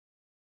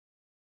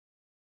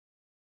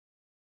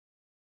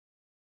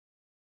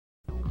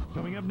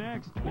Coming up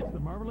next, it's the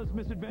marvelous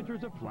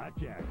misadventures of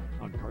Flapjack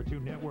on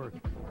Cartoon Network.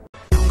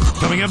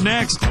 Coming up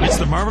next, it's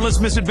the marvelous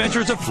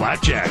misadventures of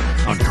Flapjack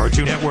on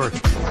Cartoon Network.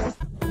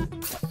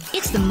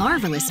 It's the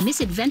marvelous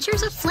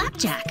misadventures of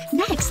Flapjack,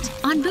 next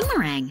on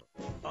Boomerang.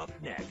 Up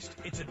next,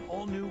 it's an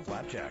all-new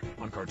Flapjack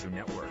on Cartoon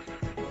Network.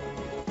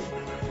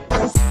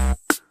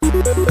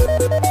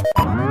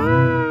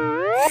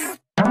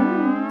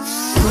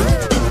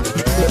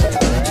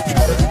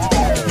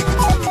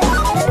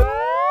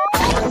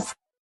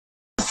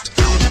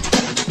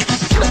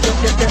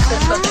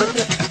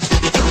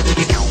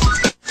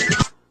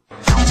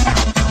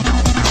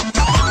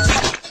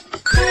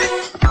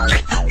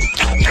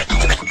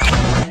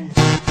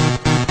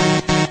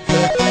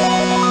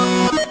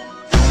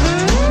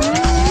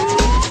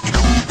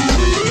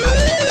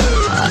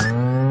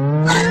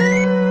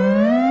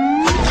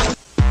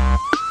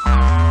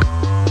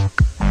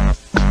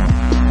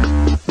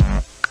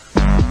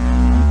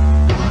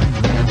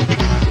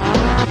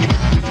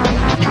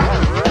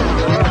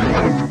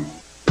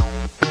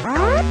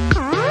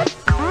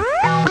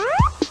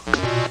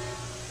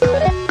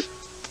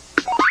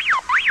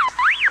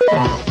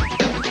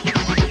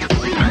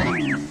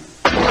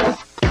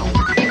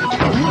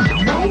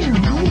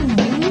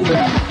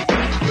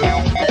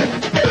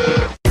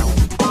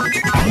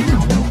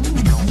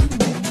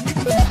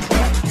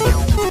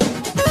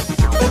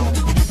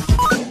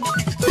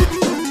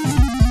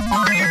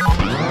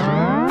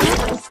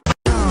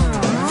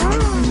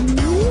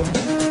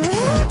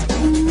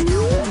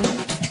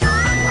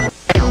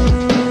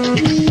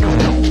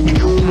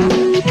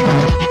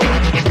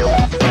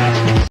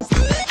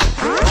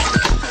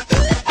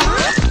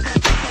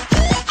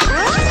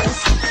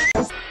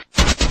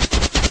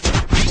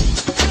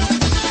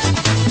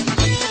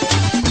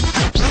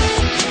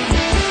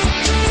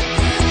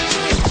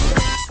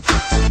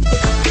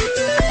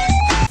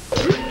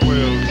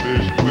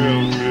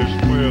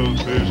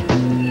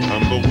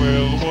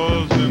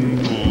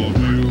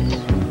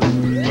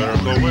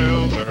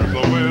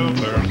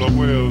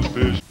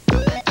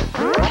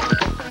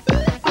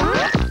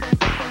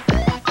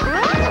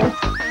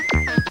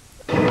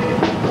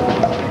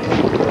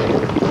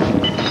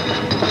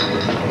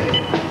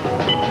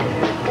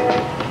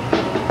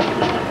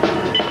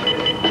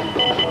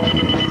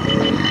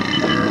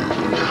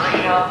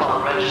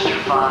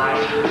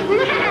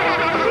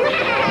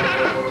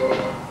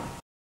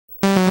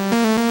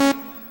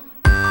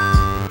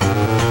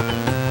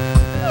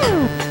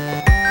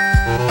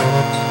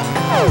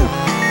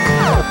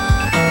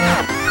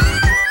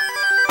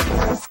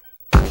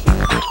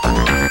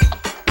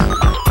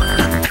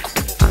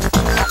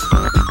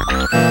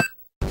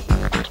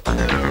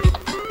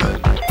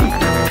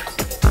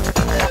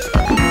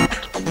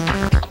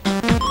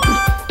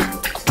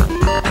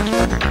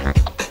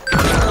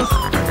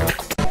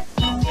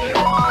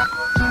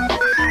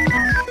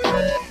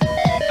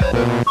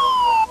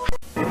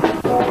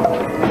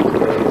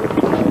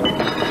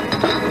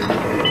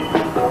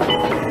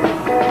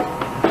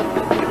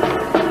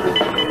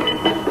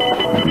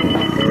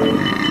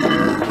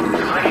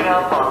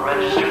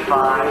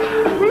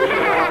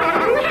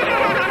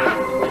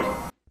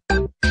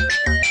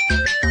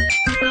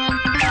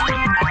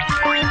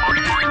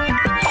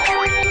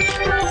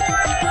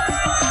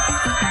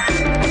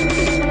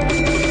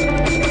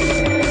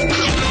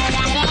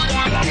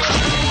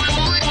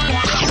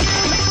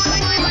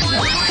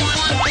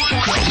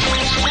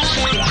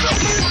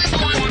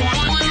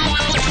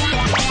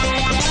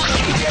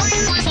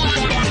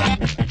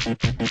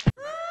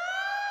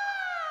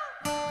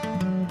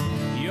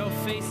 Your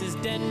face is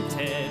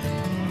dented,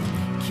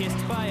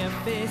 kissed by a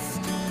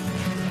fist.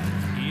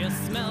 You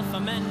smell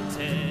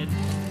fermented,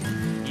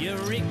 you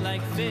reek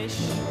like fish.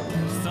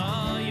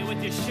 Saw you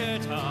with your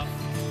shirt off,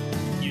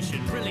 you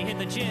should really hit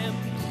the gym.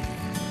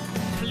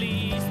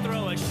 Please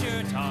throw a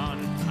shirt on,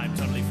 I'm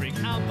totally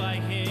freaked out by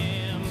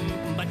him.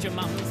 But your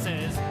mom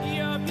says,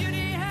 your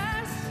beauty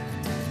has,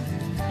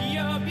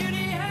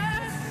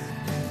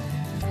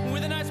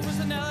 with a nice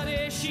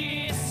personality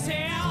she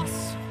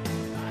sells.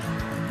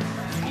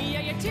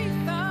 Yeah, your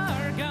teeth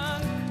are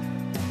gone,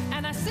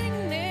 and I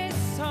sing this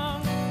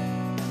song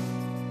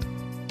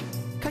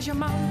 'cause your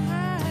mom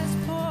has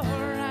poor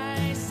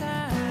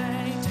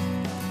eyesight.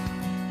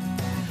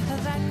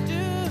 That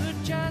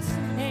dude just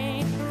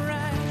ain't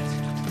right.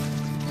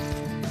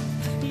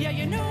 Yeah,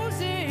 your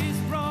nose is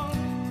wrong,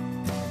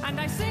 and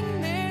I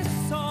sing this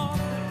song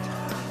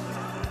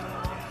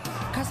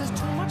 'cause there's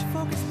too much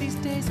focus these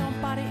days on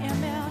body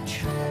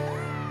image.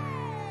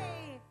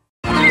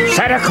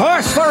 Set a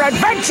course for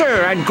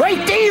adventure and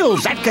great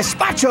deals at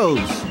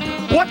Gazpacho's.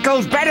 What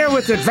goes better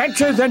with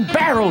adventure than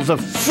barrels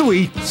of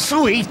sweet,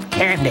 sweet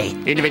candy?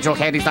 Individual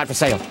candy's not for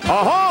sale.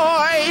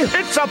 Ahoy!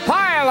 It's a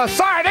pile of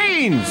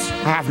sardines!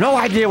 I have no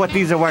idea what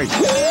these are worth.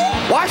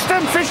 Wash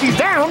them fishies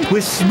down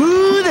with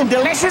smooth and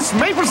delicious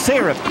maple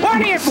syrup. What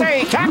do you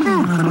say,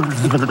 Captain?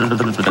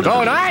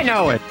 Don't I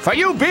know it? For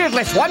you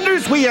beardless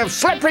wonders, we have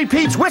Slippery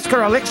Pete's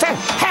Whisker Elixir,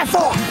 half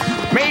off,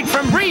 made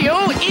from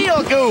real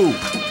eel goo.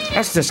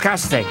 That's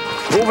disgusting.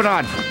 Moving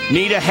on.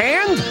 Need a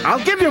hand?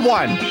 I'll give you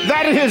one.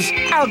 That is,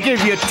 I'll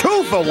give you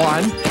two for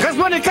one. Because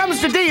when it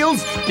comes to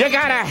deals, you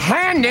gotta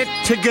hand it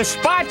to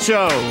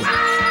Gazpacho.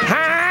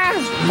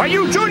 Huh? For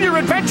you junior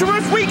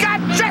adventurers, we got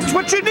just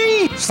what you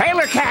need.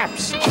 Sailor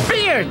caps,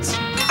 beards,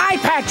 eye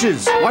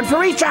patches, one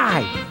for each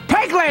eye,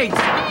 peg legs,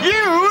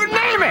 you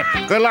name it.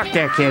 Good luck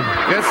there, kid.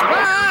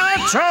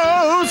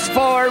 Gazpachos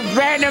for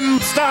random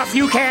stuff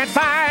you can't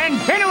find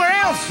anywhere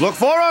else. Look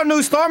for our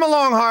new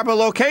Stormalong Harbor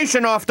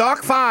location off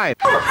Dock 5.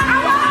 Captain,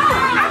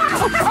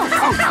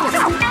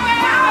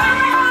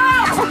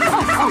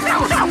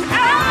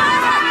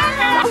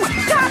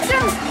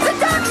 the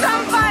dock's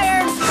on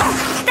fire!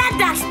 That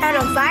dock's not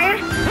on fire.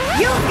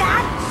 You've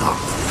got...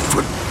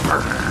 Foot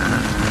burn.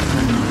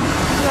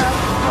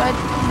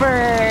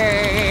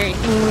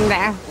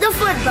 The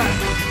foot burn.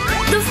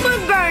 The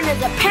foot burn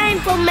is a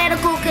painful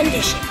medical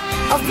condition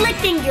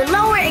afflicting your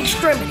lower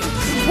extremities.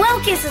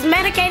 Well-Kiss's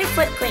medicated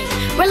foot cream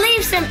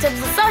relieves symptoms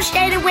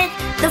associated with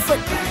the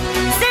foot burn.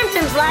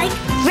 Symptoms like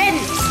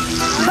redness,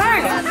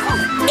 burning,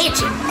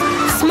 itching,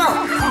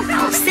 smoke,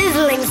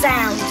 sizzling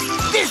sounds.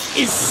 This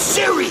is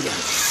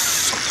serious.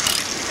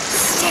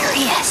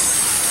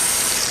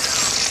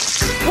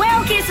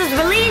 Well-Kiss's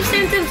relieve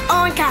symptoms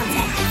on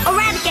contact,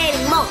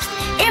 eradicating most,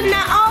 if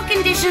not all,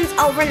 conditions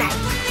overnight.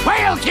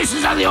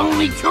 Well-Kisses are the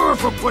only cure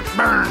for foot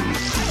burns.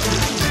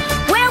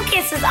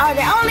 Well-Kisses are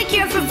the only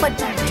cure for foot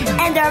burn,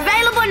 and they're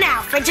available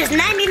now for just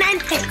 99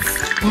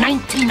 pence.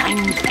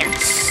 99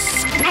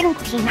 pence.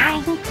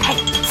 99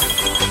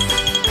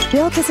 pence.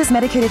 Well-Kiss's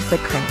medicated foot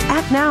cream.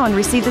 Act now and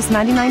receive this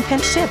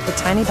 99-cent ship with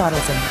tiny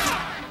bottles in it.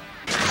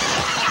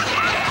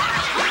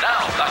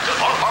 Now, back to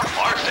our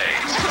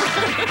birthdays.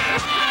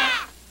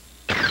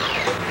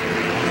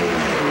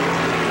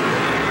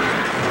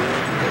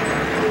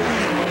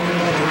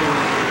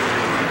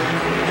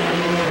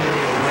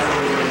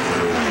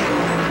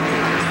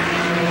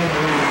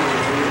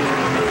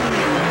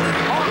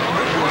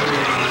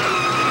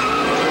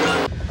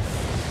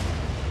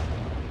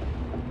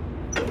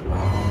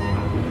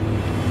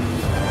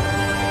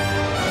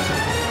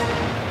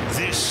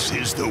 This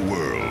is the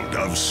world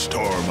of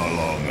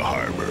Stormalong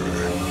Harbor.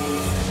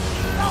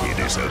 It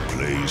is a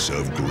place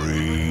of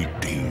great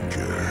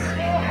danger,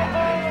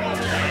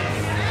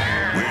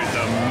 where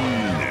the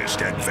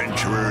meanest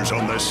adventurers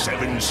on the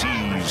 7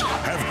 seas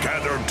have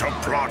gathered to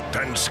plot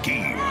and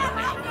scheme,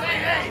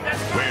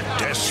 where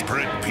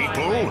desperate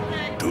people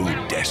do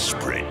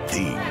desperate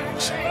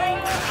things.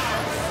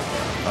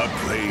 A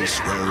place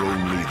where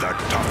only the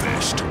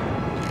toughest,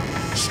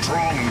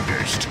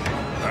 strongest,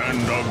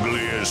 and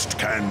ugliest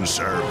can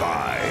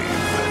survive.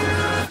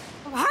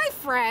 Hi,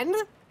 friend.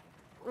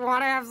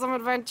 Want to have some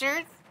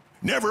adventures?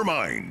 Never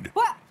mind.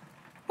 What?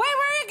 Wait,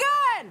 where are you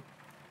going?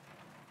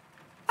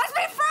 Let's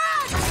be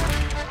friends!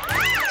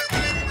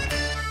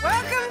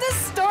 Welcome to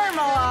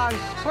Stormalong,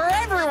 where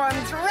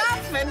everyone's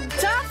rough and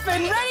tough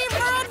and ready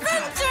for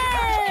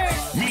adventure!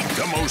 Meet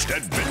the most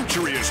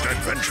adventurous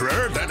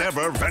adventurer that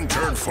ever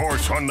ventured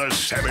forth on the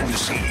 7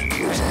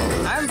 seas.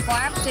 I'm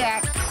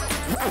Flapjack.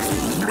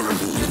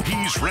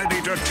 He's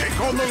ready to take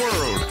on the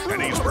world,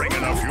 and he's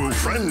bringing a few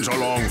friends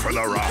along for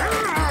the ride.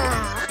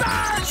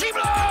 There she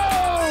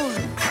blows!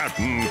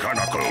 Captain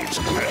Knuckles,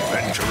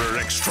 adventurer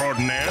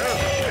extraordinaire,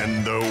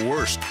 and the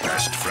worst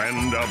best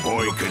friend a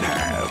boy could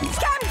have.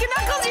 Captain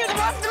Knuckles, you're the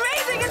most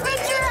amazing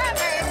adventure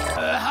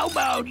ever! How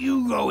about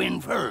you go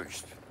in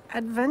first?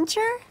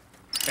 Adventure?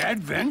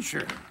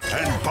 Adventure.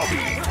 And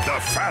Bubby, the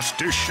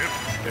fastest ship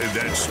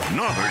that's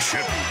not a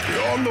ship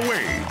on the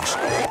waves.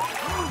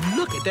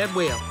 Look at that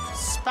whale,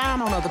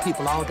 spying on other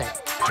people all day.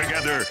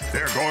 Together,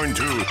 they're going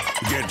to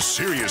get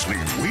seriously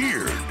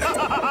weird.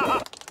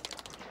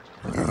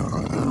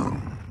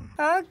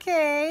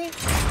 Okay.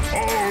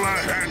 All a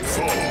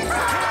handful.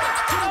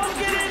 Don't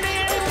get into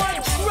any more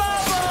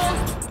trouble!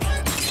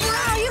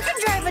 Wow, you can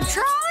drive a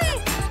trolley?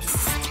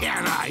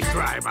 Can I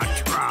drive a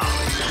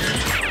trolley?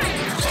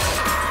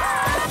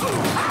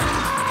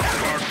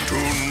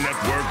 Cartoon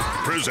Network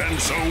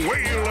presents a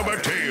whale of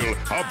a tale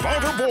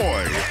about a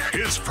boy,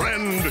 his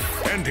friend,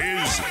 and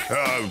his,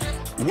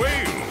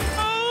 whale.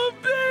 Oh,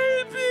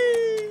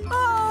 baby!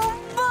 Oh,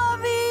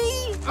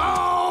 Bubby!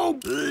 Oh!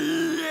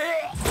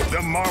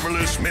 The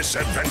Marvelous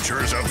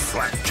Misadventures of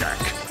Flapjack.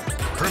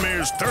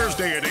 Premieres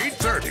Thursday at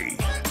 8:30.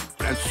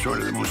 That's sort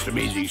of the most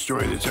amazing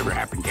story that's ever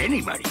happened to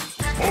anybody.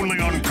 Only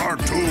on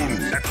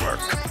Cartoon Network.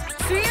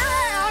 See you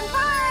around.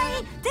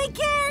 Bye. Take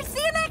care.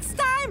 See you next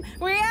time.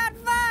 We had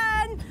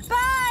fun.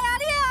 Bye.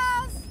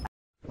 Adios.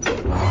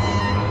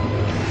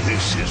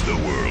 This is the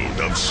world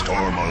of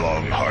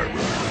Stormalong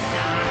Harbor.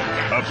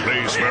 A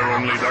place where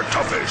only the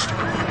toughest,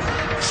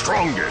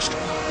 strongest,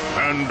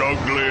 and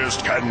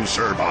ugliest can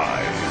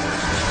survive.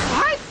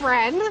 Hi,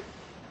 friend.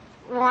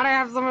 Want to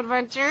have some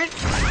adventures?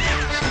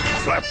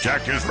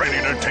 Flapjack is ready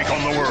to take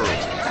on the world,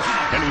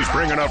 and he's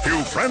bringing a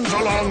few friends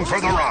along for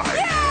the ride.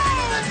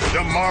 Yay!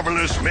 The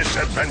Marvelous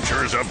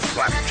Misadventures of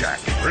Flapjack,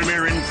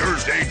 premiering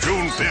Thursday,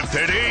 June 5th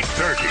at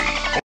 8:30.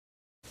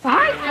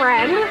 Hi,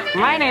 friend.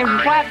 My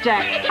name's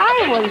Flapjack.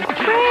 I was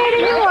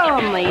pretty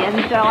lonely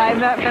till I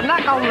met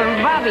Knuckles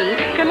and Bobby.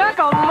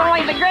 Knuckles is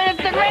only the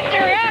greatest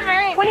adventure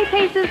ever. When he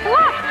pays his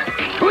luck.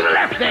 To the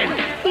left, then.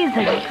 He's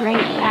a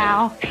great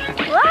pal.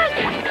 What?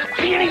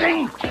 See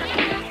anything?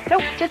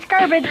 Nope, just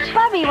garbage.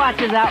 Bobby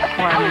watches out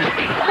for him.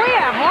 We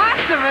have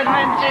lots of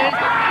adventures.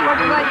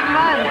 Looks like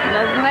fun,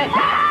 doesn't it?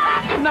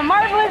 The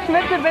Marvelous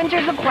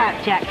Misadventures of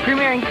Flapjack,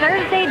 premiering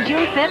Thursday,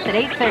 June 5th at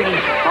 8:30.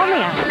 Only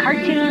on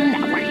Cartoon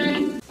Network.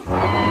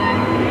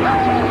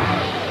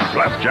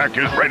 Flapjack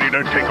is ready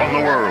to take on the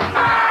world,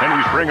 and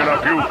he's bringing a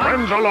few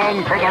friends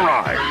along for the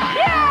ride.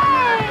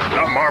 Yay!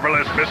 The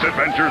Marvelous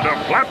Misadventures of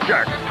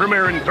Flapjack,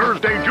 premiering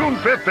Thursday, June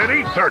 5th at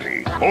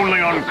 8:30,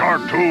 only on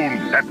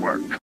Cartoon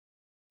Network.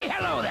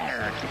 Hello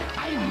there.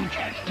 I'm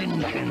Captain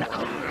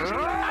Knuckles.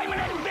 I'm an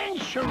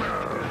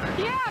adventurer.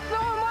 Yeah, so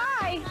am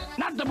I.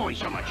 Not the boy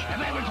so much.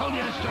 Have I ever told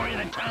you the story of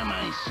the time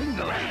I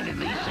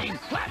single-handedly saved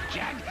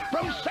Flapjack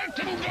from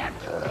certain death?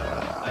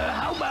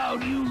 How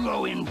about you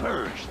go in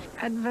first?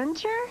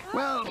 Adventure?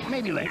 Well,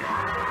 maybe later. All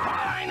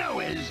I know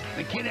is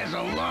the kid has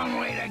a long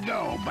way to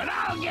go, but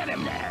I'll get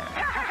him there.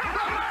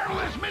 The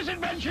Marvelous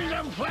Misadventures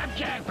of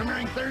Flapjack,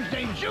 premiering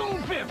Thursday,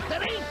 June 5th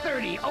at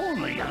 8:30,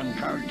 only on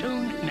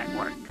Cartoon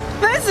Network.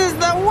 This is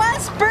the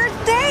worst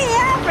birthday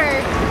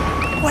ever.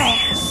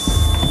 Wes.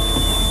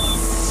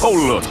 Oh,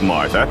 look,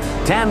 Martha.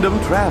 Tandem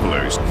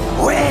travelers.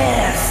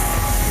 Wes!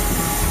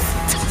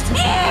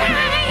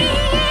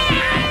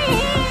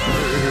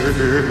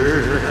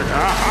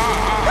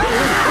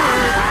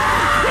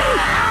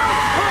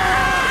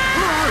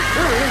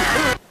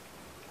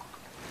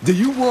 Do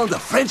you want a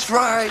French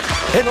fry?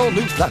 An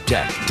all-new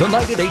Flapjack,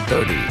 tonight at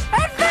 8:30.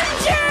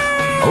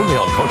 Adventure! Only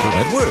on Cartoon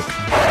Network.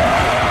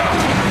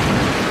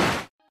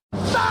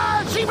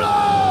 Starchy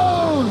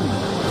blown!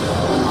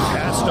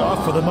 Cast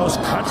off for the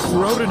most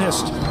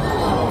cutthroatinest,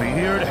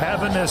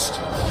 beard-havinest,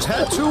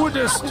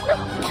 tattooedest,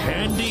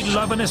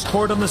 candy-lovinest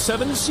port on the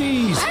 7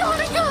 seas. I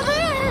want to go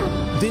there!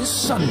 This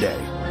Sunday,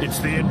 it's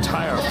the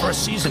entire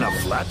first season of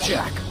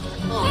Flapjack.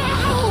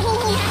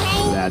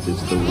 That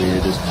is the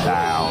weirdest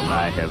town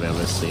I have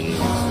ever seen.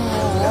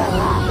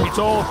 It's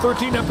all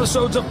 13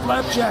 episodes of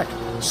Flapjack,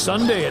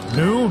 Sunday at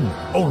noon,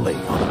 only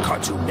on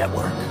Cartoon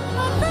Network.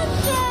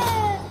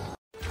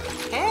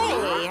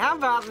 Hey, how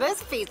about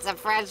this piece of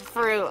fresh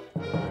fruit?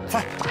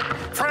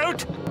 Fruit?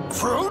 Fruit?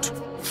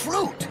 Fruit? Fruit?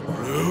 Fruit?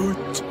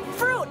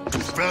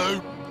 Fruit?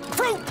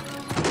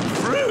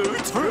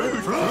 Fruit?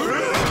 Fruit?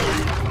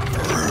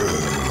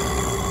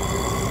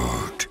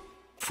 Fruit?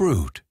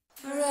 Fruit.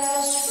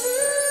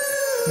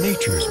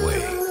 Nature's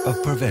way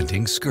of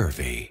preventing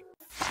scurvy.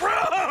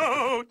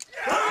 Fruit!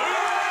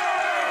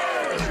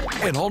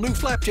 An all-new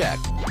Flapjack,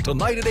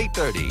 tonight at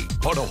 8:30.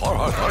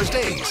 On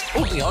Thursdays,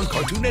 only on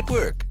Cartoon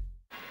Network.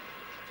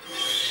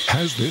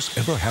 Has this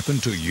ever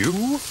happened to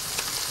you?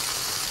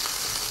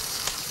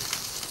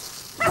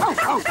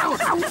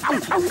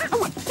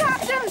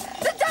 Captain,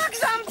 the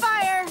dock's on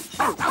fire!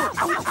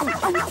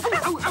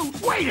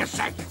 Wait a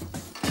second.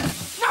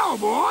 No,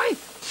 boy.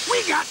 We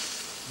got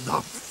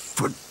the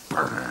foot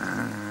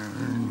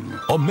burn.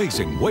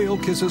 Amazing Whale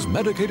Kisses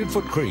medicated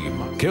foot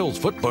cream. Kills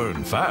foot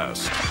burn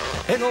fast.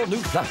 An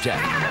all-new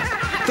Flapjack,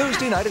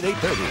 Thursday night at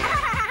 8:30.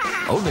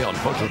 Only on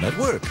Cartoon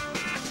Network.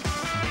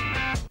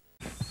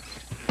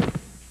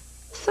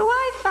 So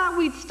I thought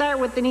we'd start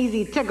with an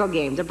easy tickle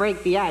game to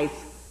break the ice.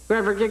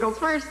 Whoever giggles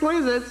first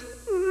loses.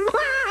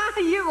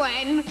 You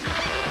win.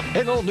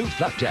 An all-new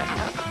Flapjack,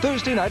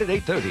 Thursday night at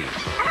 8:30.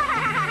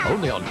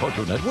 Only on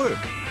Cartoon Network.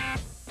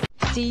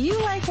 Do you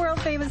like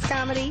world-famous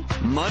comedy?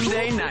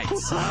 Monday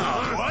nights.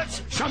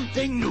 What's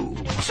something new?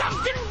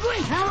 Something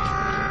great.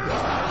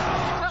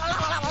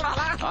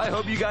 I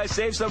hope you guys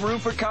save some room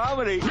for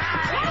comedy. What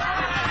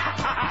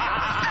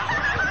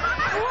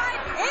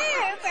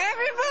is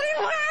everybody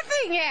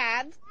laughing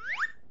at?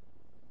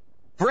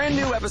 Brand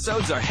new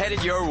episodes are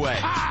headed your way.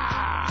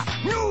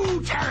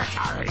 New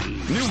territory.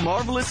 New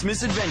Marvelous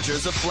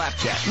Misadventures of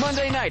Flapjack.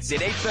 Monday nights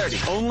at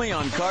 8:30. Only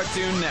on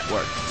Cartoon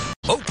Network.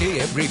 Okay,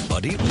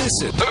 everybody,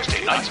 listen.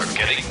 Thursday nights are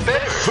getting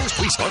better.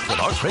 First, we start with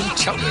our friend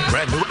Chowder.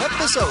 Brand new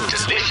episodes.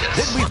 Delicious.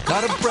 Then we've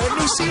got a brand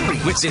new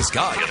series with this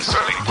guy.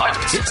 Serving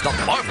pirates. It's the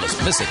Marvelous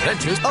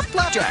Misadventures of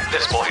Flapjack.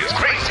 This boy is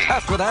crazy.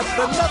 After that,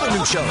 another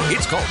new show.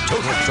 It's called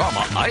Total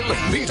Drama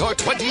Island. Meet our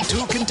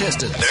 22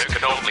 contestants. There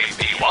can only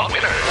be one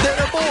winner. Then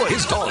a boy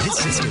is called his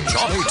sister,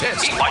 Johnny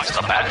Test. He fights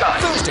the bad guy.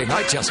 Thursday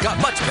night just got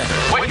much better.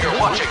 When you're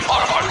watching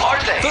Har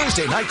Day.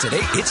 Thursday nights at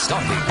 8, it's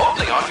starting.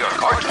 Only on your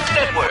Cartoon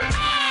Network.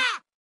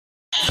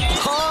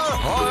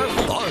 Har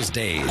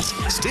Thursdays.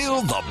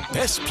 Still the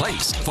best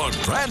place for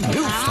brand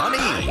new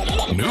funny.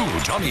 New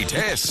Johnny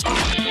Test.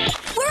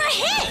 We're a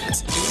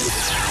hit!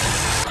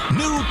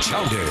 New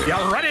Chowder. You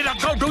ready to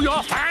go do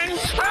your thing?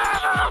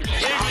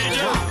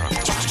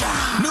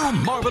 New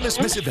Marvelous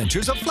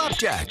Misadventures of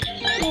Flapjack.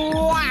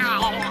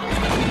 Wow!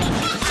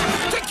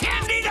 The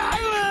Candied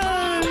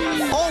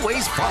Island!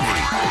 Always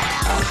funny.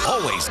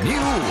 Always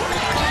new.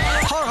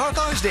 Har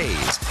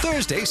Thursdays.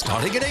 Thursday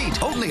starting at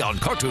 8. Only on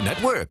Cartoon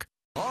Network.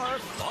 Har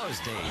Mars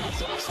Days.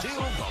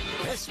 Still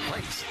the best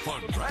place for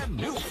brand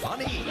new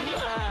funny.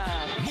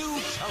 New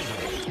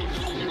chowder.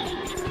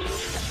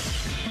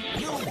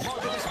 New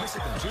Marvelous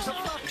Misadventures of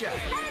Flapjack.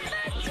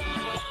 Action.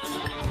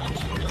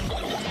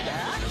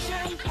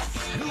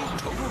 New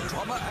total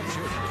drama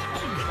action.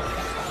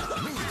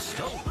 New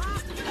stove.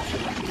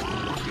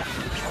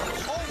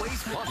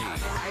 Always funny.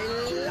 I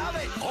love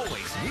it.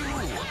 Always new.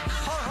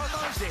 Har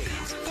Mars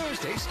Days.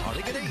 Thursday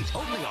starting at 8.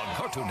 Only on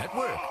Cartoon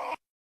Network.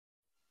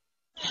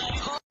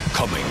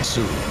 Coming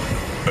soon,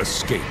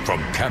 Escape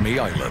from Cammy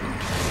Island,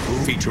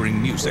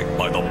 featuring music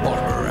by the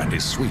Barber and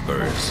his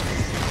Sweepers.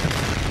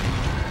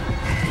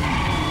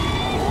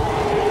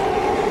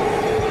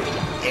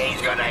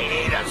 He's gonna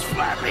eat us,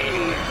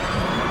 Flappy!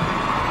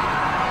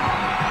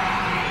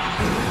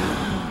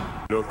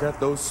 Look at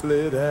those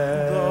slit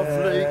ends. The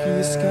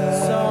flaky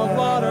sky.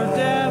 Saltwater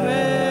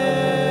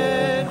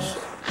damage.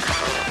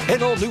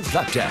 An all-new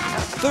Flapjack,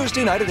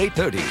 Thursday night at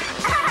 8:30.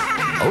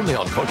 Only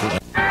on Cartoon Network.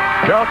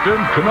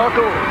 Captain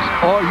Knuckles,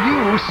 are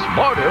you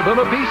smarter than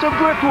a piece of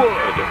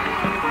driftwood?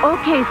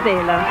 Okay,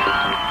 sailor.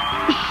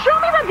 Show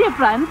me the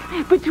difference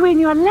between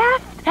your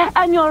left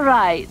and your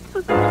right.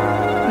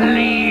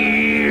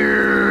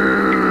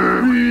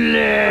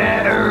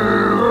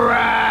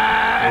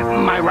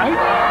 My right?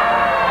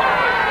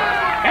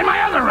 And my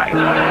other right.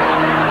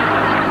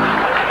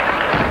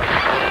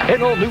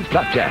 An all-new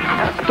Flapjack,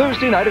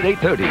 Thursday night at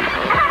 8:30.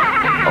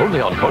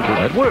 Only on Cartoon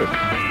Network.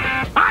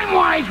 I'm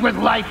wise with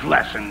life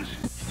lessons.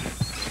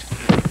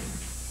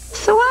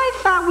 So I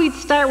thought we'd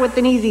start with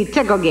an easy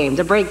tickle game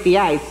to break the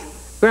ice.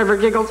 Whoever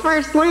giggles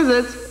first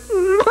loses.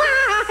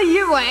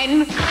 You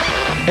win.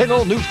 An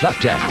all-new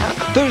Flapjack,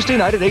 Thursday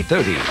night at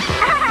 8:30.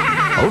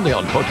 Only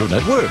on Cartoon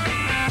Network.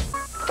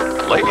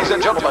 Ladies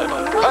and gentlemen,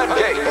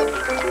 Pancake.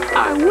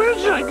 I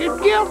wish I could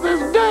give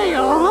this day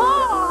a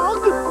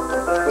hug.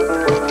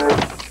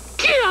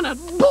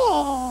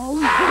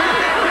 Cannonballs!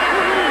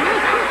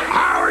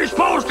 How are we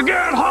supposed to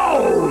get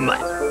home?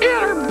 In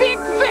her big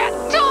fat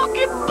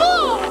talking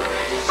bull.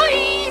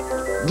 See?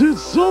 Did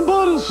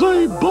somebody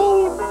say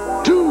boat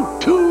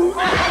toot toot?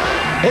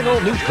 An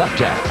all-new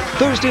Flapjack,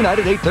 Thursday night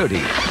at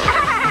 8:30.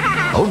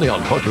 Only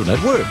on Cartoon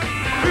Network.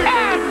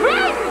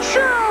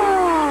 Adventure!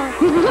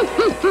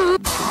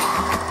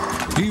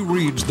 He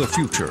reads the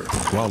future,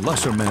 while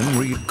lesser men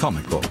read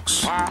comic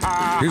books.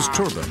 His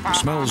turban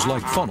smells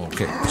like funnel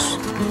cakes.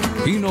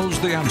 He knows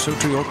the answer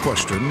to your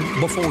question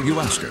before you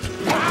ask it.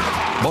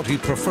 But he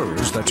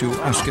prefers that you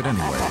ask it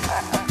anyway.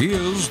 He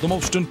is the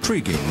most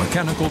intriguing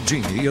mechanical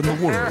genie in the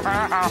world.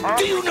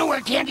 Do you know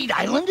where Candied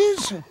Island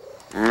is?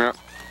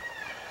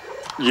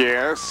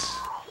 Yes.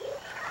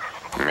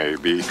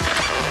 Maybe.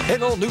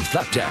 An all-new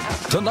Flapjack,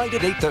 tonight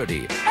at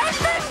 8:30.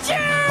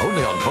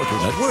 Only on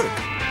Cartoon Network.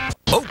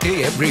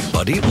 Okay,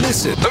 everybody,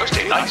 listen.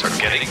 Thursday nights are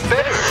getting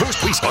better.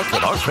 First, we start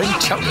with our friend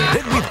Chowder.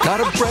 Then we've got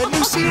a brand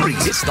new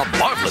series. It's the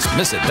Marvelous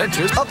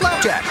Misadventures of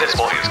Flapjack. This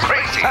boy is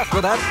crazy.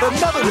 After that,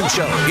 another new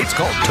show. It's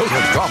called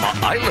Total Drama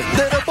Island.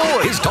 Then a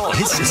boy is called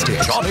his sister,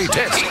 Johnny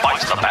Test. He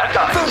fights the bad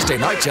guy. Thursday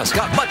night just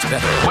got much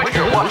better. When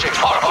you're watching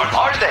Har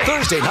Mars Days.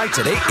 Thursday nights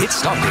at 8, it's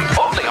starting.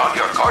 Only on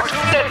your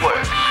Cartoon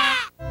Network.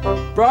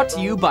 Brought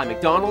to you by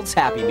McDonald's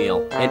Happy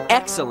Meal, an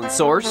excellent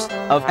source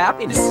of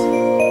happiness.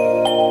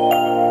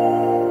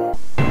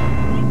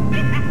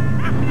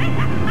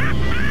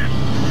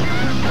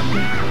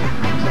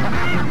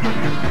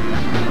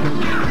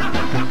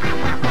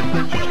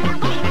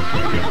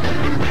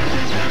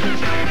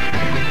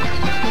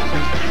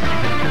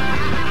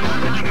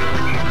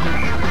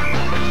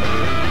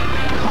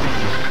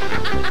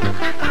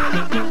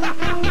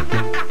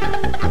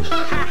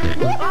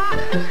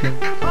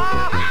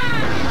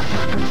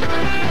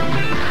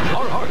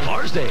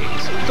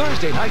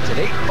 Thursday nights at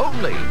 8,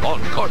 only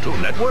on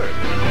Cartoon Network.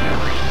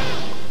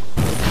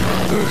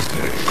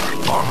 Thursday,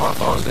 Har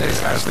Mars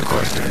Days asks the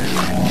question,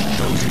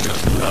 don't you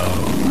just love?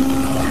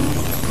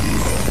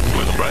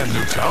 With a brand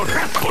new chowder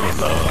full of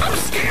love. I'm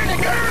scared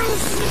of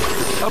girls.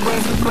 A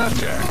brand new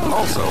Flapjack,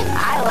 also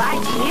I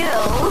like you.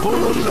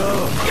 full of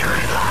love. You're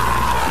in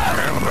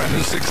love. And a brand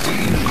new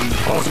 16,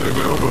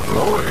 positively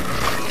overflowing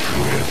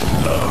with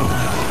love.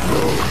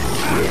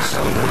 We're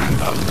celebrating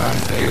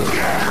Valentine's Day on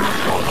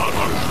Har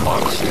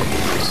Mars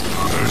Days,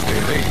 Thursday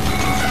at 8,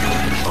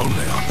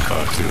 only on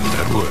Cartoon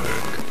Network.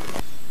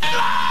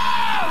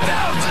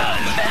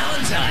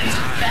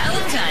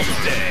 Valentine's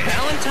Day.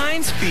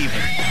 Valentine's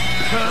fever.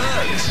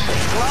 Hugs.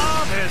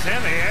 Love is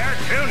in the air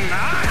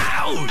tonight.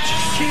 Ouch.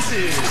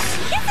 Kisses.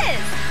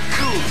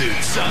 Cool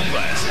dude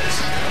sunglasses.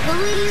 The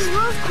ladies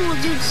love cool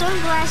dude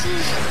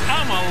sunglasses.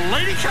 I'm a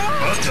lady cop.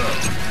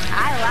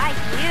 I like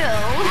you.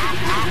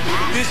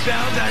 This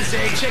Valentine's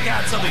Day, check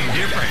out something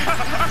different.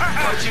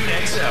 Cartoon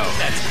XO.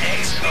 That's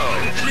XO.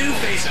 The new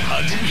face of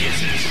hugs and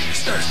kisses.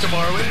 Starts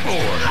tomorrow at 4.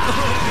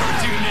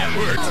 Cartoon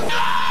Network.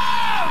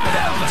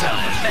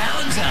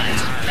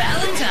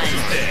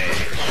 Valentine's Day.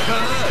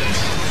 Hugs.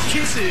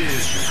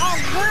 Kisses. Oh,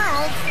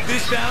 girls.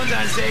 This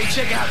Valentine's Day,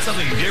 check out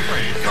something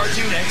different.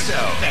 Cartoon XO.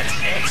 That's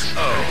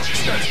XO.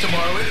 Starts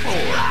tomorrow at 4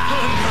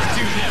 on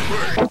Cartoon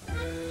Network.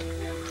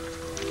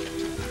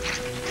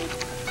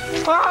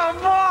 Oh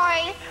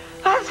boy,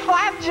 those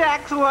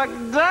flapjacks look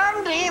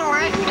dumb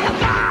delicious.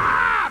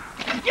 Stop!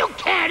 You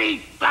can't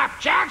eat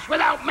flapjacks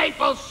without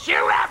maple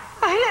syrup!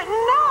 I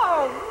didn't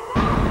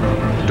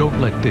know. Don't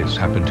let this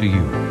happen to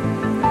you.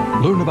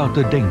 Learn about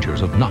the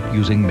dangers of not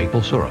using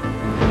maple syrup.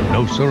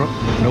 No syrup,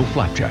 no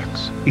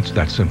flapjacks. It's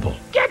that simple.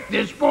 Get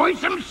this boy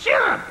some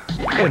syrup!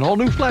 An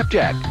all-new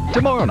Flapjack,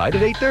 tomorrow night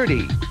at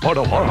 8:30. Part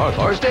of Har Har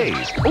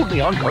Thursdays,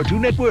 only on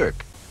Cartoon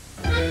Network.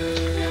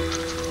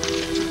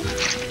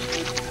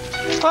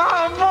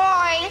 Oh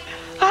boy,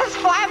 those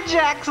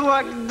flapjacks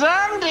look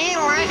dumb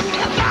delicious.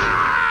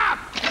 Stop!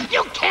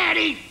 You can't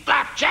eat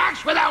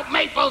flapjacks without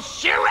maple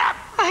syrup!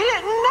 I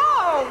didn't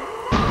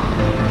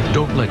know.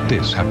 Don't let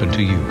this happen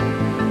to you.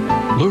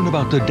 Learn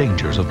about the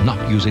dangers of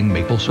not using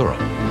maple syrup.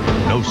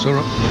 No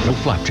syrup, no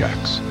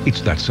flapjacks.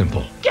 It's that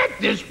simple. Get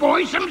this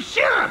boy some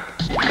syrup!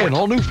 An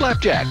all-new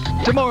Flapjack,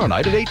 tomorrow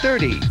night at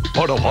 8:30.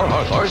 Part of Har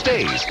Har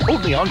Thursdays,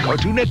 only on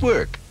Cartoon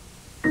Network.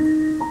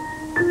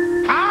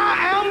 I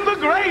am the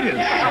greatest.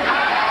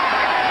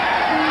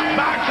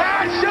 By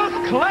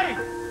Cassius Clay.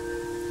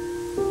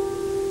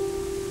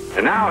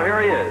 And now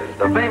here he is,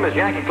 the famous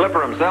Yankee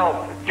Clipper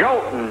himself,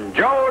 Joltin'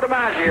 Joe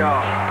DiMaggio.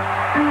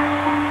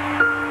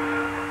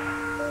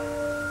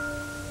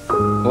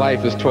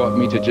 Life has taught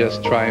me to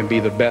just try and be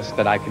the best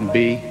that I can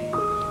be.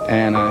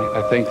 And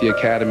I thank the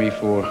Academy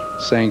for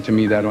saying to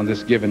me that on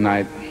this given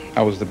night,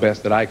 I was the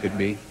best that I could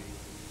be.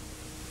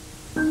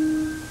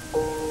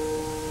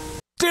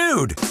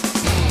 Dude!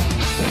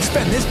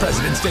 Spend this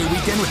President's Day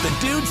weekend with the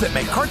dudes that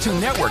make Cartoon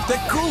Network the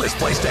coolest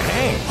place to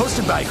hang.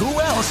 Hosted by who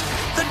else?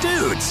 The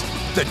Dudes!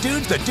 The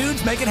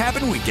Dudes Make It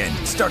Happen weekend.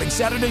 Starting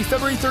Saturday,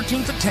 February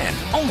 13th at 10.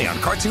 Only on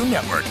Cartoon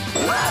Network.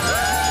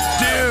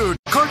 Dude!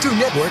 Cartoon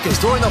Network is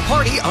throwing a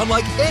party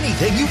unlike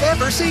anything you've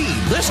ever seen.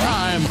 This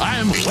time,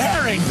 I'm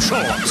wearing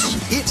shorts.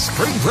 It's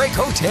Spring Break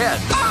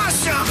 010.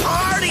 Awesome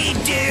party,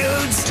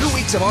 dudes! 2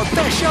 weeks of our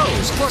best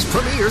shows, plus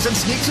premieres and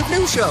sneaks of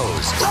new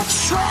shows.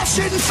 Let's trash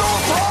it and throw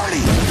a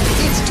party!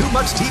 It's too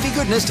much TV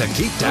goodness to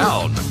keep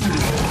down.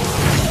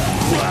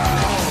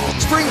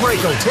 Spring Break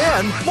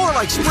 010, more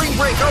like Spring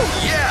Break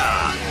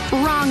yeah!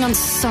 Wrong on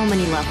so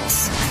many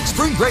levels.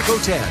 Spring Break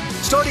 010,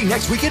 starting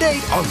next week at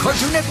 8 on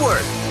Cartoon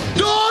Network.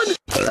 Done!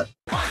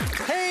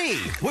 Hey,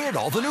 where'd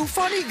all the new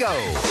funny go?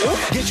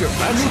 Get your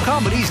brand new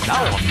comedies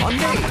now on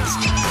Mondays.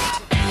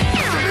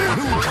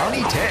 New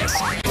Johnny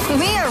Test.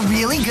 We are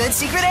really good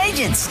secret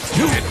agents.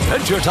 New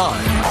Adventure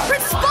Time.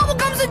 Prince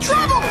Bubblegum's in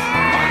trouble!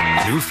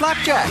 New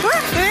Flapjack.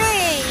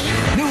 Hooray!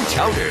 New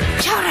Chowder.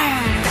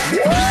 Chowder!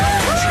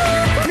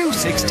 New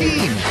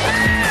 16.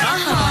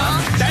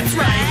 That's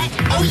right!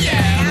 Oh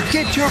yeah!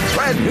 Get your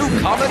brand new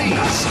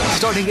comedies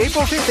starting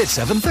April 5th at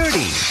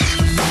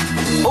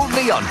 7:30.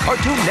 Only on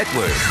Cartoon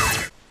Network.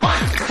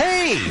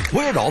 Hey,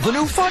 where'd all the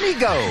new funny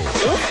go?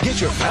 Get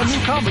your brand new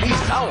comedies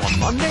now on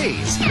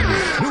Mondays.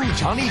 New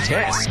Johnny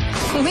Test.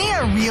 We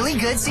are really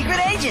good secret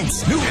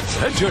agents. New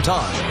Adventure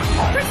Time.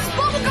 Prince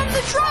Bubblegum's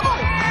in trouble!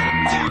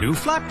 New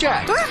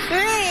Flapjack.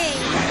 Hooray!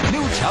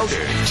 New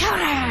Chowder.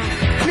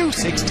 Chowder! New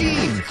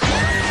 16.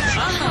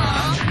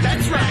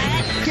 That's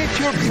right! Get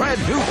your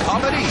brand new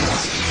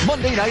comedies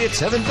Monday night at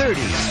 7:30.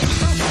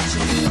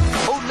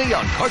 Only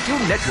on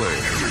Cartoon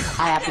Network.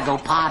 I have to go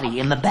potty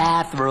in the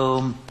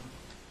bathroom.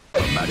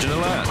 Imagine a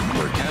land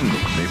where candle,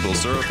 maple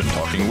syrup, and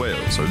talking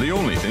whales are the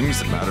only things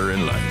that matter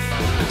in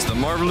life. It's the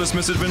Marvelous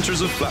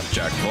Misadventures of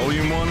Flapjack,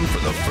 Volume 1, for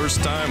the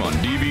first time on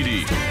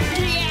DVD.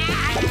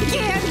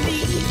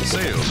 Candy!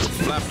 Sail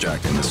with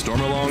Flapjack and the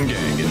Stormalong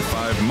Gang in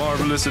 5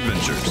 marvelous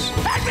adventures.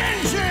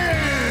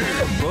 Adventure!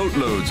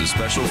 Boatloads of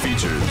special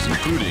features,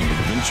 including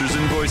adventures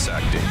in voice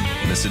acting,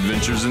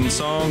 misadventures in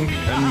song,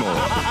 and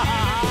more.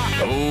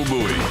 Oh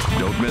boy,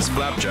 don't miss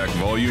Flapjack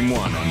Volume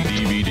 1 on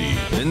DVD.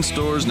 In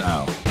stores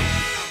now.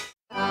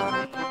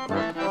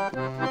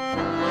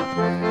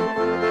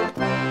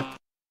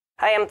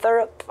 Hi, I'm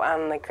Thurup.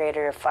 I'm the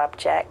creator of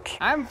Flapjack.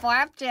 I'm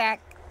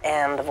Flapjack.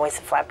 And the voice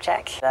of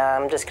Flapjack.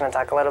 I'm just going to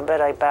talk a little bit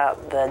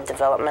about the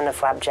development of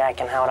Flapjack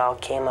and how it all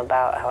came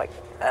about, how it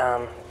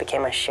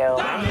became a show.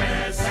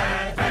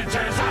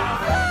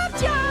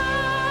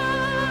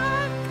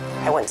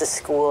 I went to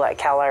school at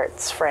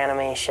CalArts for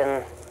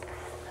animation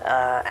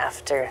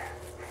after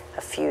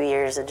a few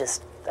years of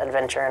just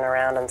adventuring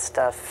around and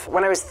stuff.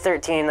 When I was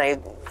 13, I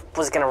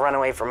was going to run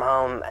away from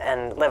home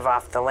and live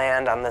off the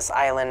land on this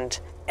island.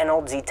 In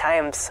old Z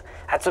times,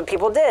 that's what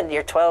people did.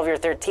 You're 12, you're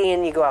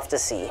 13, you go off to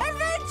sea.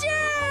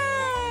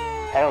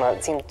 I don't know,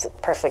 it seemed a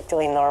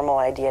perfectly normal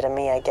idea to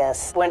me, I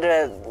guess. Went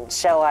to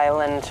Shell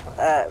Island.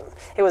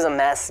 It was a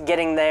mess.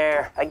 Getting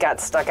there, I got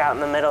stuck out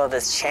in the middle of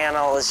this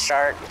channel with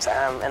sharks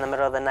in the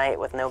middle of the night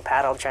with no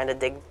paddle, trying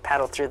to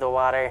paddle through the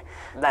water.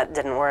 That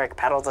didn't work.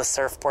 Paddled the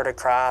surfboard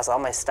across. All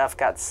my stuff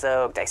got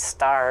soaked. I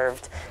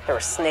starved. There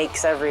were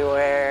snakes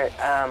everywhere.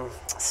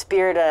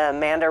 Speared a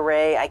manta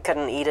ray. I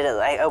couldn't eat it.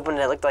 I opened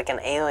it. It looked like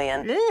an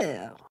alien.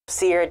 Ew.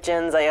 Sea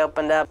urchins I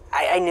opened up.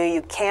 I knew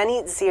you can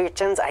eat sea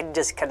urchins. I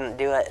just couldn't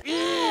do it.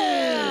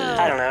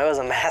 I don't know, it was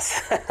a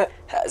mess.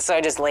 So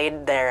I just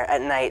laid there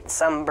at night,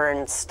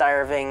 sunburned,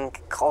 starving,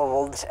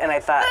 cold, and I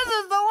thought, this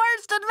is the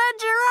worst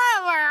adventure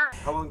ever!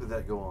 How long did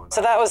that go on?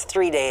 So that was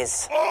 3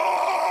 days.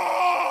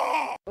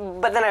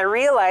 But then I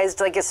realized,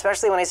 like,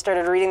 especially when I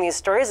started reading these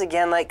stories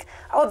again, like,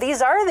 oh,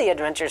 these are the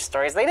adventure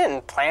stories. They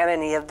didn't plan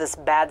any of this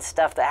bad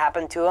stuff that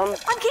happened to them.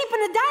 I'm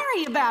keeping a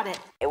diary about it.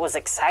 It was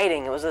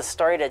exciting. It was a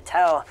story to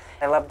tell.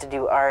 I love to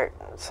do art,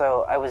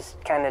 so I was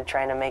kind of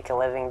trying to make a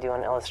living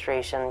doing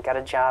illustration, got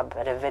a job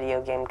at a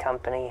video game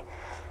company,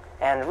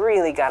 and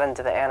really got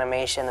into the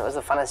animation. It was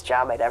the funnest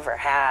job I'd ever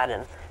had.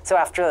 And so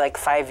after like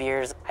 5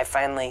 years, I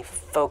finally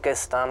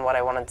focused on what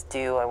I wanted to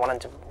do. I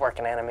wanted to work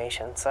in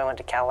animation, so I went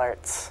to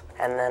CalArts.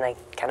 And then I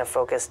kind of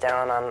focused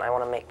down on, I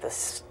want to make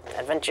this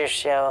adventure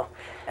show,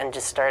 and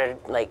just started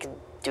like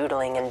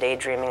doodling and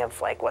daydreaming of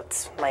like,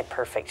 what's my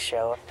perfect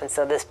show? And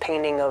so this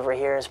painting over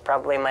here is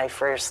probably my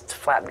first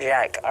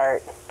Flapjack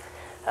art,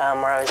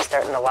 where I was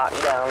starting to lock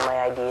down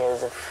my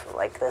ideas of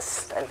like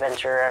this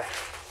adventure.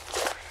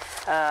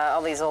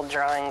 All these old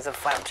drawings of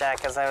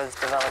Flapjack as I was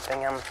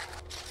developing them.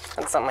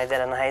 That's something I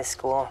did in high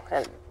school.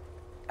 And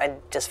I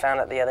just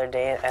found it the other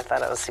day. I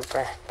thought it was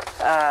super.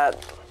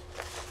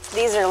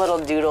 These are little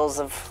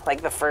doodles of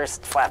like the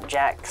first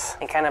Flapjacks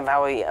and kind of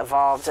how we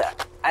evolved.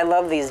 I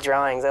love these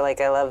drawings. I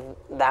love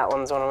that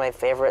one's one of my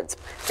favorites.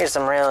 Here's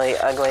some really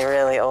ugly,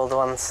 really old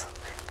ones.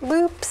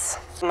 Boops.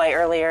 My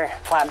earlier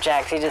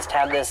Flapjacks, he just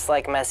had this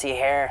like messy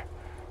hair.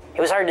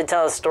 It was hard to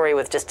tell a story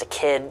with just a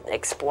kid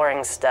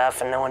exploring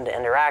stuff and no one to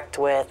interact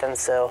with, and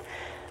so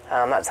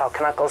that's how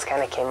Knuckles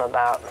kind of came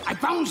about. I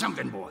found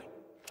something, boy.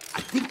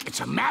 I think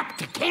it's a map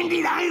to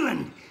Candied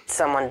Island.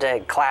 Someone to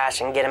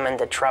clash and get him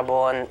into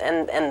trouble, and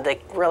the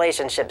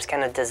relationship's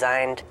kind of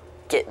designed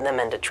getting them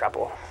into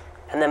trouble.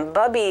 And then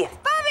Bubby.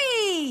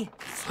 Bubby!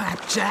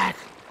 Flapjack,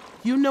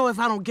 you know if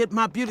I don't get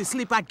my beauty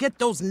sleep, I get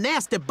those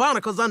nasty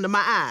barnacles under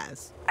my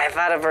eyes. I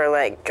thought of her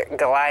like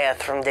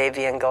Goliath from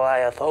Davy and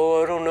Goliath.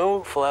 Oh, I don't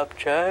know,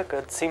 Flapjack.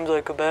 It seems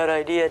like a bad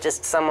idea.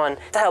 Just someone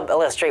to help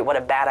illustrate what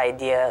a bad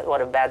idea,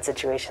 what a bad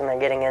situation they're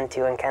getting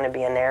into, and kind of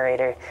be a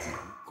narrator.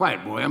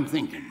 Quiet, boy, I'm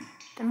thinking.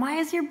 Then why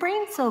is your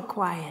brain so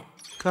quiet?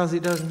 'Cause he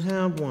doesn't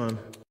have one.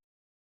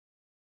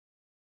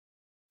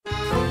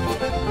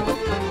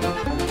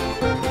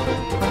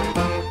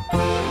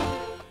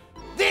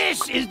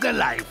 This is the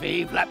life,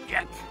 eh,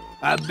 Flapjack?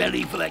 A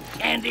belly full of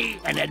candy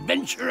and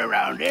adventure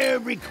around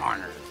every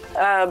corner.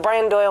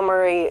 Brian Doyle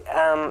Murray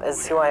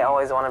is who I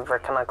always wanted for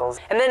Knuckles.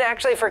 And then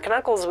actually for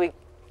Knuckles, we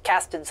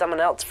casted someone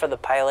else for the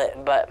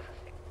pilot, but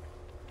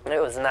it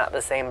was not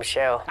the same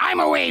show. I'm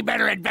a way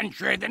better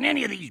adventurer than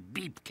any of these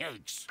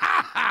beefcakes.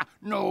 Ha ha!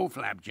 No,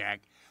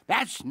 Flapjack.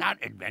 That's not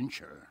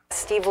adventure.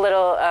 Steve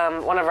Little,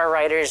 one of our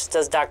writers,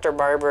 does Dr.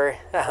 Barber.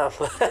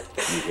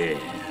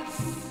 Yes.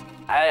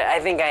 I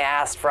think I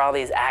asked for all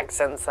these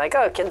accents, like,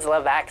 oh, kids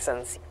love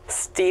accents.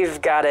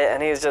 Steve got it,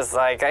 and he was just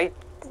like, I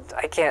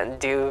can't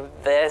do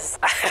this.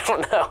 I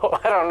don't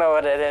know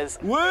what it is.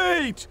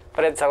 Wait!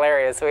 But it's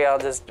hilarious. We all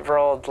just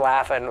rolled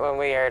laughing when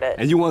we heard it.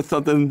 And you want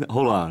something?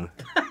 Hold on.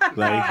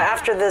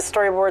 After the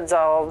storyboard's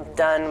all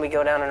done, we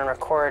go down and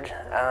record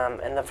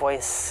in the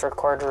voice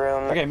record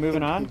room. Okay,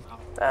 moving on.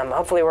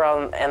 Hopefully we're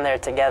all in there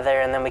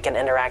together, and then we can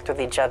interact with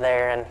each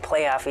other and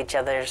play off each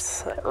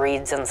other's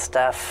reads and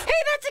stuff. Hey,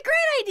 that's a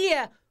great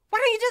idea! Why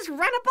don't you just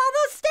run up all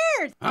those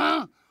stairs?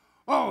 Huh?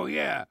 Oh,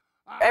 yeah.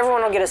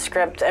 Everyone will get a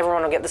script,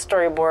 everyone will get the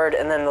storyboard,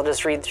 and then they'll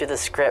just read through the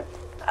script.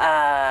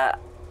 I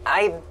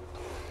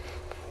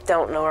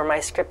don't know where my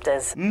script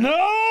is. No!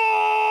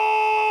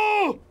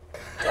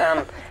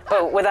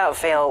 But without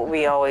fail,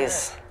 we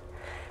always,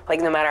 like,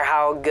 no matter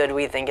how good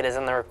we think it is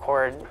in the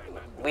record,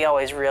 we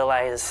always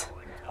realize,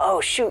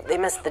 oh, shoot, they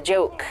missed the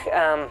joke.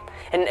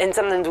 And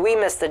sometimes we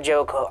miss the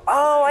joke.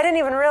 Oh, I didn't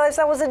even realize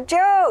that was a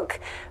joke.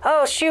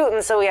 Oh, shoot.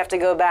 And so we have to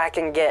go back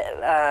and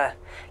get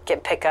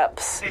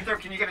pickups. Hey,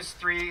 Thurp, can you give us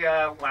 3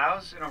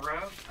 wows in a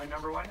row on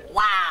number 1?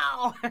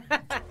 Wow.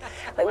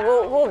 Like,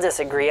 we'll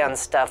disagree on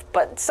stuff,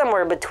 but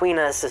somewhere between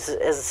us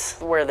is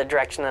where the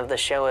direction of the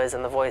show is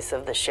and the voice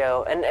of the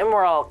show. And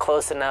we're all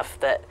close enough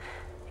that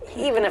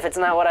even if it's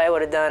not what I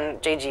would have done,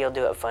 JG will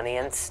do it funny.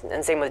 And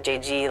same with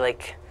JG,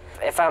 like,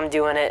 if I'm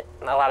doing it,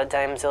 a lot of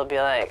times he'll be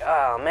like,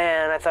 oh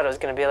man, I thought it was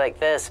gonna be like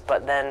this,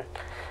 but then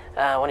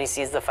when he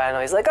sees the final,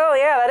 he's like, oh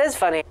yeah, that is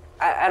funny.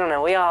 I don't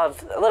know, we all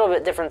have a little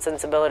bit different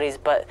sensibilities,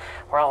 but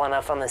we're all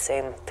enough on the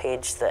same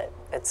page that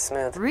it's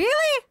smooth.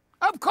 Really?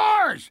 Of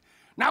course!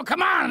 Now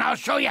come on, I'll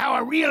show you how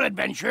a real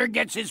adventurer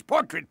gets his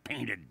portrait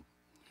painted.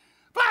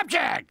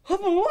 Flapjack!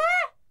 What?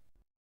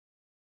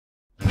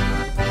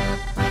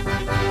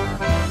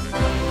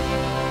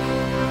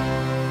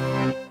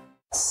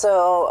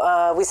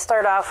 So we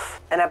start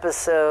off an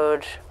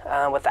episode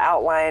with the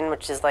outline,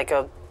 which is like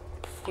a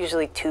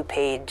usually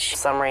 2-page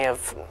summary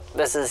of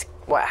this is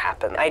what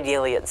happened.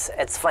 Ideally,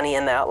 it's funny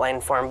in the outline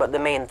form, but the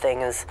main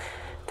thing is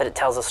that it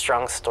tells a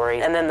strong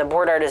story. And then the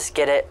board artists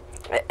get it,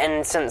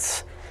 and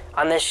since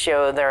on this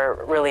show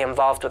they're really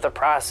involved with the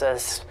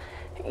process,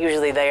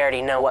 usually they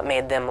already know what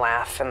made them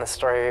laugh in the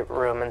story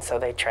room, and so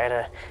they try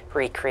to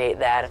recreate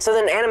that. So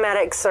then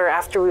animatics are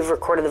after we've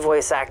recorded the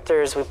voice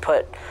actors, we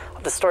put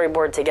the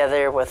storyboard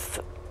together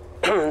with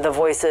the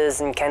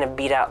voices and kind of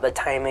beat out the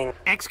timing.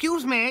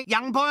 Excuse me,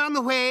 young boy on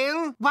the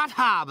whale, what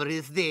harbor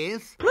is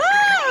this?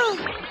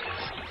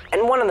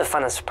 And one of the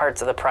funnest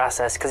parts of the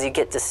process, because you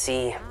get to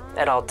see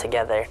it all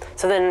together.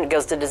 So then it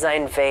goes to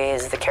design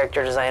phase. The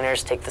character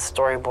designers take the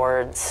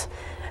storyboards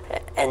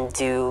and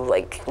do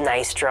like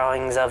nice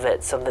drawings of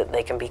it so that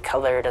they can be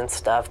colored and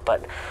stuff.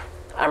 But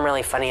I'm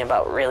really funny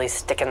about really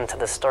sticking to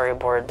the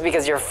storyboard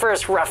because your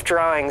first rough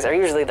drawings are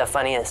usually the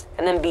funniest.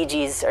 And then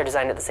BGs are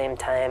designed at the same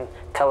time,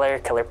 color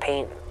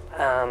paint.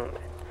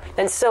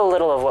 And so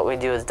little of what we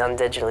do is done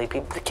digitally.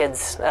 The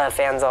kids,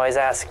 fans always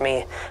ask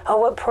me, oh,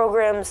 what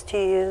programs do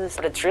you use?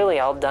 But it's really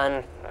all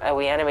done.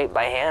 We animate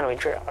by hand. We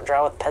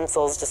draw with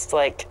pencils just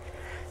like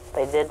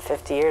they did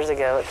 50 years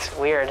ago. It's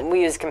weird.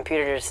 We use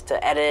computers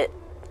to edit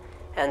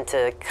and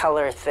to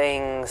color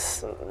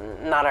things,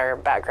 not our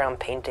background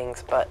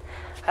paintings, but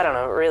I don't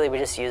know, really we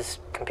just use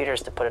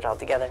computers to put it all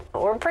together.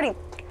 We're a pretty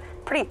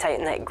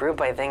tight-knit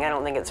group, I think. I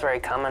don't think it's very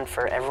common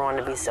for everyone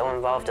to be so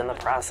involved in the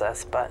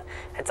process, but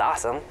it's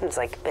awesome. It's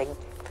like big,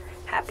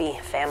 happy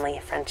family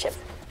friendship.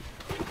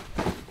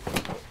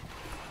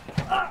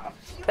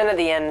 Then at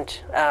the end,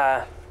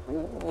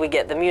 we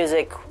get the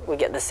music, we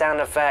get the sound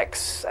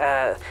effects,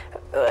 and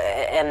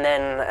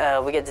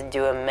then we get to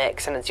do a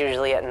mix, and it's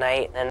usually at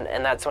night,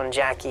 and that's when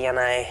Jackie and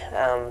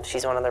I,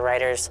 she's one of the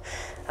writers,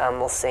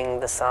 will sing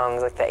the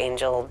songs, like the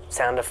angel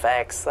sound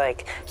effects,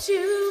 like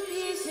 2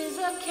 pieces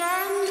of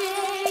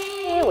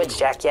candy, which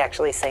Jackie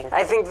actually sings.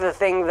 I think the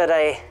thing that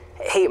I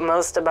hate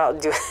most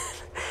about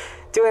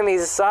doing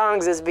these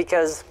songs is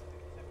because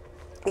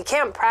you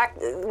can't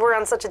practice. We're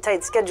on such a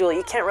tight schedule,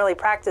 you can't really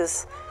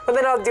practice. But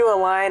then I'll do a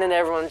line and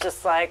everyone's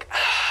just like,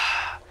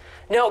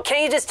 no,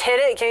 can you just hit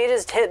it? Can you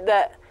just hit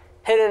a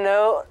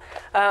note?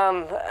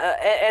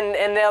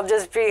 And they'll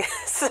just be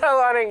so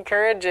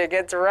unencouraging.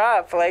 It's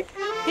rough, like,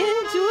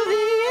 into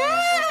the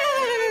air,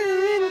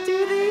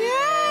 into the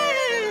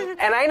air.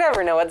 And I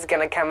never know what's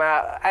gonna come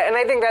out. And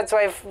I think that's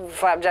why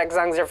Flapjack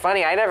songs are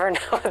funny. I never know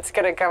what's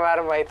gonna come out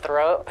of my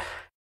throat.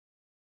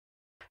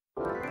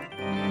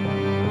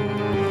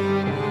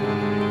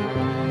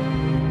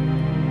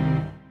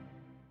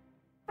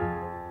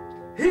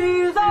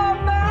 He's a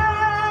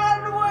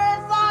man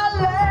with a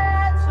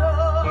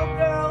little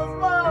girl's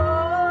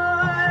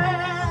voice.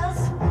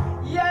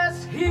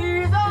 Yes,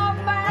 he's a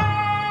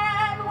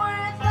man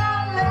with a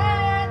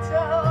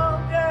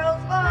little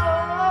girl's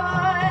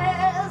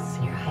voice.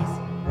 Your eyes.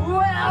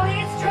 Well,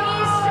 he's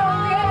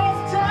strong, he's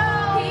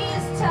tough,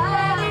 he's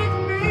tight, he's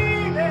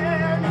mean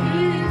and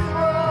he's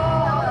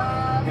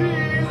wrong.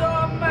 He's a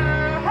man.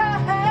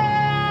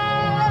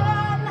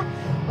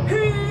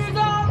 He's a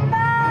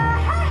man.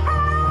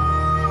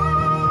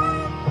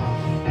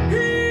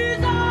 He's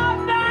a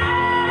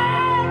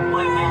man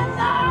with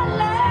a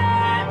little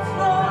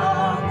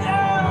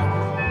girl's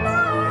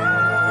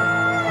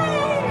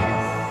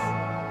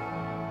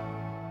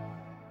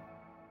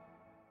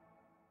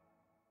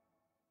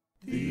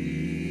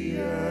The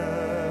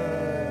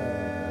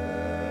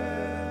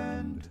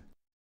end.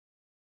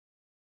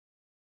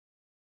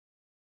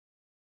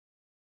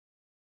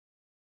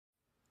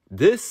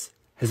 This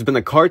has been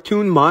a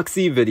Cartoon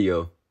Moxie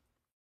video.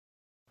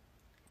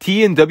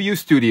 T&W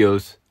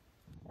Studios.